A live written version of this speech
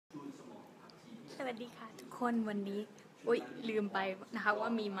วัสดีค่ะทุกคนวันนี้ลืมไปนะคะว่า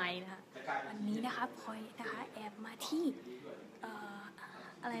มีไมค์นะคะวันนี้นะคะพลอยนะคะแอบมาที่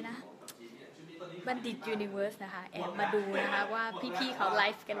อะไรนะบัณฑิตยูนิเวิร์สนะคะแอบมาดูนะคะว่าพี่ๆเขาไล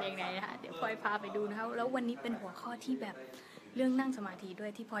ฟ์กันยังไงนะคะเดี๋ยวพลอยพาไปดูนะคะแล้ววันนี้เป็นหัวข้อที่แบบเรื่องนั่งสมาธิด้ว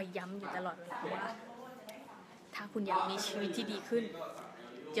ยที่พลอยย้ำอยู่ตลอดเวลาว่าถ้าคุณอยากมีชีวิตที่ดีขึ้น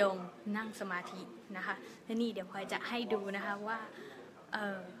จงนั่งสมาธินะคะและนี่เดี๋ยวพลอยจะให้ดูนะคะว่า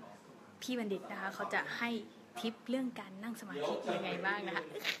พี่บัณฑิตนะคะเขาจะให้ทิปเรื่องการนั่งสมาธิยังไงบ้างนะคะ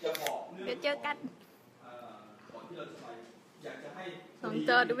เดี๋ยวเจอกันสองจ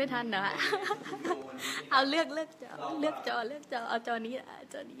อดูไม่ทันเหรอเอาเลือกจอเอาจอนี้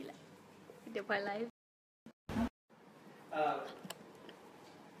จอนี้แหละเดี๋ยวพลอยไลฟ์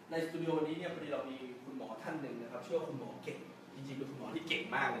ในสตูดิโอนี้เนี่ยพอดีเรามีคุณหมอท่านหนึ่งนะครับชื่อว่าคุณหมอเก่งจริงๆเป็นคุณหมอที่เก่ง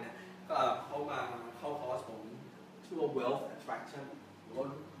มากเลยนะก็เขามาเข้าคอร์สผมชื่อว่า wealth attraction หรือว่า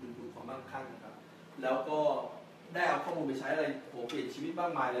ดึงดูดความมั่งคั่งนะครับแล้วก็ได้เอาข้อมูลไปใช้อะไรโหเปลี่ยนชีวิตมา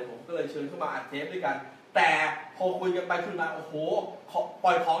กมายเลยผมก็เลยเชิญเข้ามาอัดเทปด้วยกันแต่พอคุยกันไปคุยมาโอ้โหป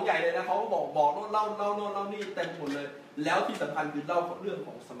ล่อยของใหญ่เลยนะเขาก็บอกโน่นเล่านี่เต็มหมดเลยแล้วที่สำคัญคือเล่าเรื่องข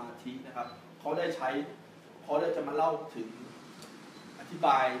องสมาธินะครับเขาได้จะมาเล่าถึงอธิบ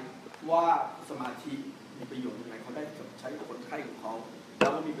ายว่าสมาธิมีประโยชน์ยังไงเขาได้ใช้กับคนไข้ของเขาแล้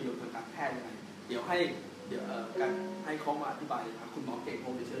วก็มีประโยชน์ทางการแพทย์ยังไงเดี๋ยวการให้เขามาอธิบายนะครับคุณหมอเก่งโฮ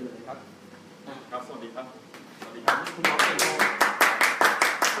มเชิญเลยครับครับสวัสดีครับคุณหมอเก่ง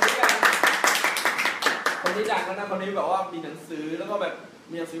คนนี้ดังแล้วนะคนนี้แบบว่ามีหนังสือแล้วก็แบบ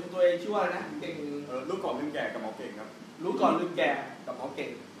มีหนังสือของตัวเองชื่อว่าอะไรนะเก่งรู้ก่อนลืมแก่กับหมอเก่งครับรู้ก่อนลืมแก่กับหมอเก่ง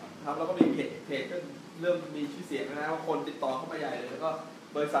ครับแล้วก็มีเพจก็เริ่มมีชื่อเสียงแล้วนะคนติดต่อเข้ามาใหญ่เลยแล้วก็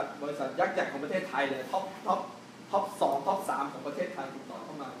บริษัทยักษ์ใหญ่ของประเทศไทยเลยท็อป2ท็อป3ของประเทศไทยติดต่อเ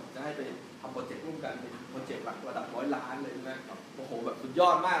ข้ามาจะให้ไปทำโปรเจกต์ร่วมกันเป็นโปรเจกต์ระดับ100 ล้านเลยนะครับโอ้โหแบบสุดยอ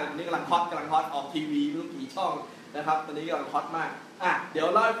ดมากเลยตอนนี้กำลังฮอตออกทีวีไม่รู้กี่ช่องนะครับตอนนี้กำลังฮอตมากเดี๋ยว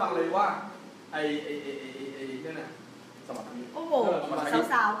เล่าให้ฟังเลยว่าไอ้นี่นะสมัครนี้โอ้โห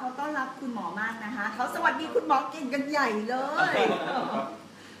สาวๆเขาต้อนรับคุณหมอมากนะคะเขาสวัสดีคุณหมอเก่งกันใหญ่เลย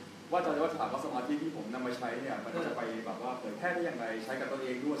ว่าจะถามว่าสมาธิที่ผมนำมาใช้เนี่ยมันจะไปแบบว่าเผยแพร่ได้อย่างไรใช้กับตัวเอ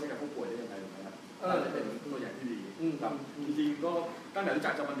งด้วยใช้กับผู้ป่วยได้อย่างไรนะครับจะเป็นตัวอย่างที่ดีครับจริงๆก็ตั้งแต่รู้จั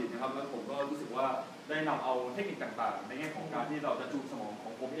กอาจารย์บัณฑิตนะครับแล้วผมก็รู้สึกว่าได้นำเอาเทคนิคต่างๆในแง่ของการที่เราจะจูงสมองข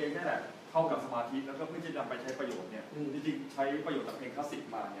องผมเองนี่แหละเข้ากับสมาธิแล้วก็เพื่อจะนำไปใช้ประโยชน์เนี่ยจริงๆใช้ประโยชน์จากเพลงคลาสสิก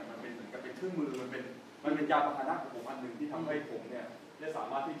มาเนี่ยมันเป็นเหมือนกับเป็นเครื่องมือมันเป็นยาพาหนะของผมอันหนึ่งที่ทำให้ผมเนี่ยได้สา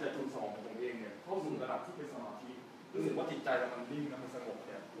มารถที่จะจูงสมองของผมเองเนี่ยเข้าสู่ระดับที่เป็นสมาธิรู้สึกว่าจิตใจมันนิ่งและมันสงบเ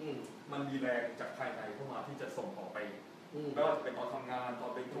นี่ยมันมีแรงจากภายในเข้ามาที่จะส่งออกไปไม่ว่าจะเป็นตอนทำงานตอ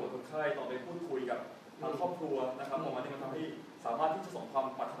นไปตรวจคนไข้ตอนไปพูดคุยกับทางครอบครัวนะครับออกมาเนี่ยมันทำให้สามารถที่จะส่งความ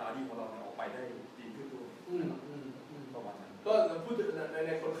ปรารถนาดีของเราเนี่ยออกไปได้ดีขึ้นด้วยประมาณนั้นก็พูดถึงใ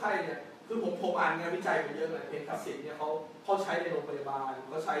นคนไข้เนี่ยคือผมอ่านงานวิจัยมาเยอะเลยเพลงคลาสสิกเนี่ยเขาใช้ในโรงพยาบาล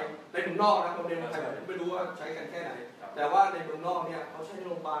เขาใช้ในเมืองนอกนะคนในเมืองไทยไม่รู้ว่าใช้กันแค่ไหนแต่ว่าในเมืองนอกเนี่ยเขาใช้ในโ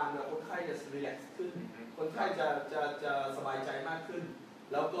รงพยาบาลคนไข้จะรีแลกซ์ขึ้นคนไข้จะสบายใจมากขึ้น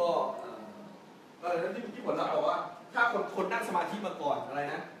แล้วก็แล้วที่ผลลัพธ์บอกว่าถ้าคนนั่งสมาธิมาก่อนอะไร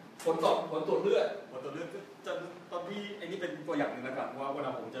นะผลตรวจเลือดจะตอนที่ไอ้นี่เป็นตัวอย่างหนึ่งนะครับว่าเวลา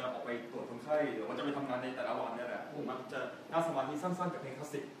ผมจะออกไปตรวจคนไข้หรือว่าจะไปทำงานในแต่ละวันเนี่ยแหละผมมักจะนั่งสมาธิสั้นๆกับเพลงคลาส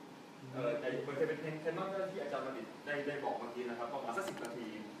สิกแต่มันจะเป็นเพลงแคนนอนที่อาจารย์บัณฑิตได้บอกเมื่อกี้นะครับประมาณสัก10 นาที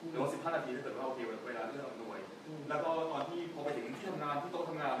หรือว่า15 นาทีถ้าเกิดว่าโอเคเวลาเรื่องอำนวยแล้วก็ตอนที่พอไปถึงที่ทำงานที่โต๊ะ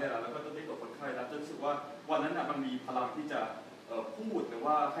ทำงานเนี่ยแหละแล้วก็จะได้ตรวจคนไข้แล้วจะรู้สึกว่าวันนั้นน่ะมันมีพลังที่จะพูดหรือ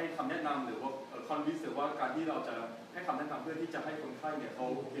ว่าให้คำแนะนำหรือว่าคอนวินส์หรือว่าการที่เราจะให้คำแนะนำเพื่อที่จะให้คนไข้เนี่ยเขา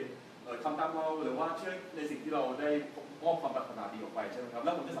โอเคทำตามเราหรือว่าเชื่อในสิ่งที่เราได้มอบความปรารถนาดีออกไปใช่ไหมครับแ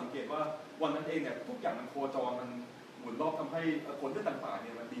ล้วผมจะสังเกตว่าวันนั้นเองเนี่ยทุกอย่างมันโคจรมันหมุนรอบทำให้ผลเรื่องต่างๆเ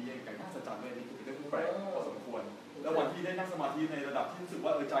นี่ยมันดีอย่างน่าสนใจเลยนี่คือเรื่องแปลกพอสมควรแล้ววันที่ได้นั่งสมาธิในระดับที่รู้สึกว่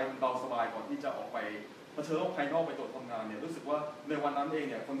าใจมันเบาสบายก่อนที่จะออกไปเผชิญโลกภายนอกไปตรวจทำงานเนี่ยรู้สึกว่าในวันนั้นเอง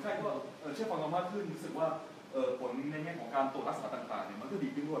เนี่ยคนไข้ก็เชื่อฟังเรามากขึ้นรู้สึกว่าผลในแง่ของการตรวจรักษาต่างๆเนี่ยมันก็ดี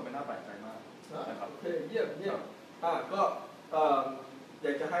ขึ้นด้วยไม่น่าแปลกใจมากนะครับโอเคเยี่ยมก็อย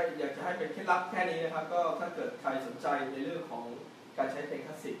ากจะให้เป็นเคล็ดลับแค่นี้นะครับก็ถ้าเกิดใครสนใจในเรื่องของการใช้เพลงค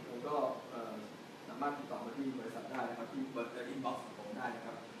ลาสสิกผมก็สามารถติดต่อมาที่บริษัทได้นะครับที่เบอร์อินบ็อกซ์ของผมได้นะค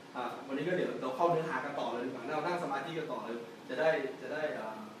รับวันนี้ก็เดี๋ยวเราเข้าเนื้อหากันต่อเลยดีกว่าเรานั่งสมาธิกันต่อเลยจะได้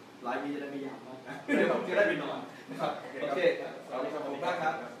ไลฟ์นี้จะได้ไม่ยาวมากนะเดี๋ยวผมจะได้ไปนอนนะครับโอเคขอบคุณมากค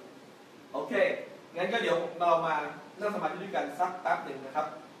รับโอเคงั้นก็เดี๋ยวเรามานั่งสมาธิด้วยกันสักแป๊บหนึ่งนะครับ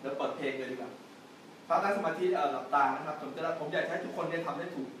เดี๋ยวเปิดเพลงเลยดีกว่าถ้านั่งสมาธิหลับตานะครับผมอยากให้ทุกคนได้ทำได้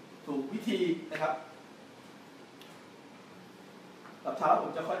ถูกวิธีนะครับหลับตาแล้วผ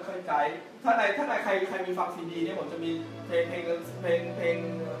มจะค่อยๆไกด์ถ้าใครมีฟังซีดีเนี่ยผมจะมีเพลง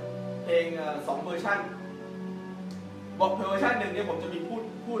เพลง2 เวอร์ชันบอกเวอร์ชันหนึ่งเนี่ยผมจะมี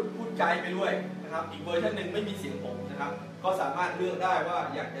พูดไกด์ไปด้วยนะครับอีกเวอร์ชันหนึ่งไม่มีเสียงผมนะครับก็สามารถเลือกได้ว่า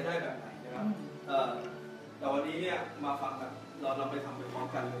อยากจะได้แบบไหนนะครับแต่วันนี้เนี่ยมาฟังกันเราไปทำไปพร้อม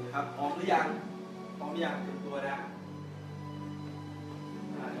กันเลยนะครับพร้อมหรือยังเตรียมตัวนะ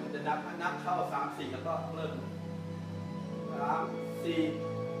เดี๋ยวจะนับเข้า3 4แล้วก็เริ่ม3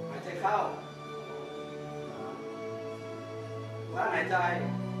 4หายใจเข้าว่าหายใจ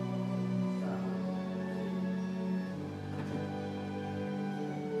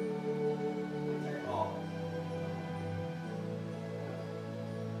ออก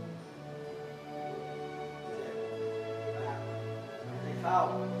หายใจเข้า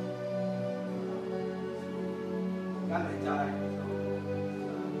กั้นหายใจ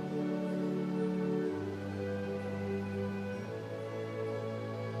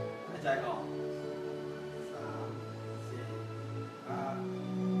หายใจออก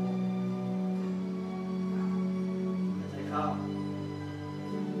เข้า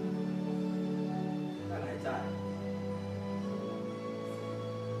กั้นหายใจ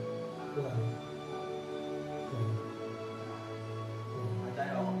หายใจ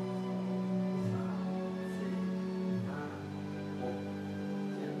ออก3 4 5 6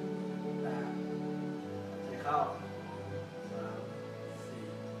 7 8หายใจเข้า3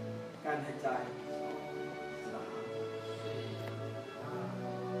 4กั้นหายใจ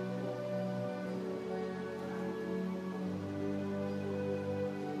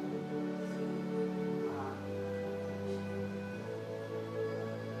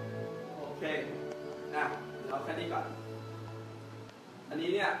โอเคเราแค่นี้ก่อนอันนี้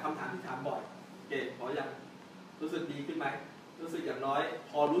เนี่ยคำถามที่ถามบ่อยเกดพอยังรู้สึกดีขึ้นไหมรู้สึกอย่างน้อย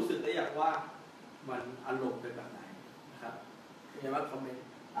พอรู้สึกได้อย่างว่ามันอารมณ์เป็นแบบไหนนะครับเป็นไงบ้างคอมเมนต์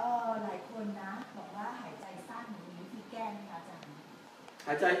หลายคนนะบอกว่าหายใจสั้นมีวิธีแก้ไหมคะอาจารย์ห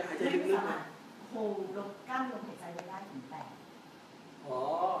ายใจลึกๆโฮลมกั้นลมหายใจไว้ได้ถึง8อ๋อ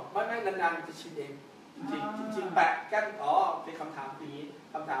ไม่นานๆจะชินเองจริงแปะกั้นเป็นคำถามอย่างนี้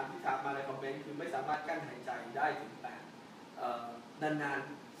คำถามที่ถามมาในคอมเมนต์คือไม่สามารถกั้นหายใจได้ถึง8นาน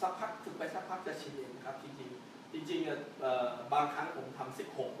ๆสักพักถึงไปสักพักจะชินเองนะครับจริงบางครั้งผมทำ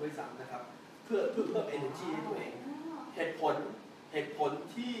16ด้วยซ้ำนะครับเพื่อเพิ่ม energy ให้ตัวเองเหตุผล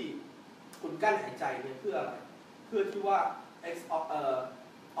ที่คุณกั้นหายใจเนี่ยเพื่ออะไรเพื่อที่ว่า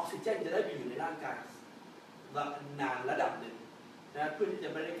ออกซิเจนจะได้ไปอยู่ในร่างกายนานระดับหนึ่งนะเพื่อที่จะ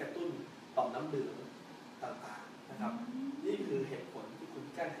ไม่ได้กระตุ้นต่อมน้ำเหลืองต่างๆนะครับนี่คือเหตุผลที่คุณ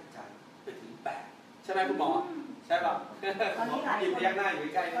กั้นหายใจไปถึง8ใช่ไหมคุณหมอใช่ป่ะตอนนี้หลายคนยักหน้าอยู่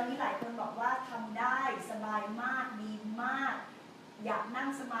ใกล้ตอนนี้หลายคนบอกว่าทำได้สบายมากดีมากอยากนั่ง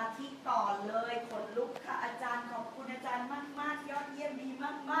สมาธิต่อเลยขนลุกค่ะอาจารย์ขอบคุณอาจารย์มากๆยอดเยี่ยมดี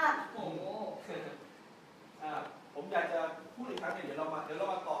มากๆโอ้ผมอยากจะพูดอีกครั้งหนึ่งเดี๋ยวเราม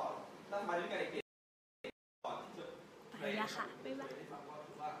าต่อนั่งมาด้วยกันอีกนิดก่อนที่จะไปละค่ะบ๊ายบาย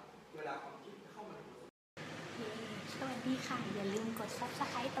เวลาความคิดเข้ามาสวัสดีค่ะอย่าลืมกด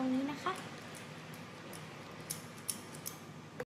Subscribe ตรงนี้นะคะ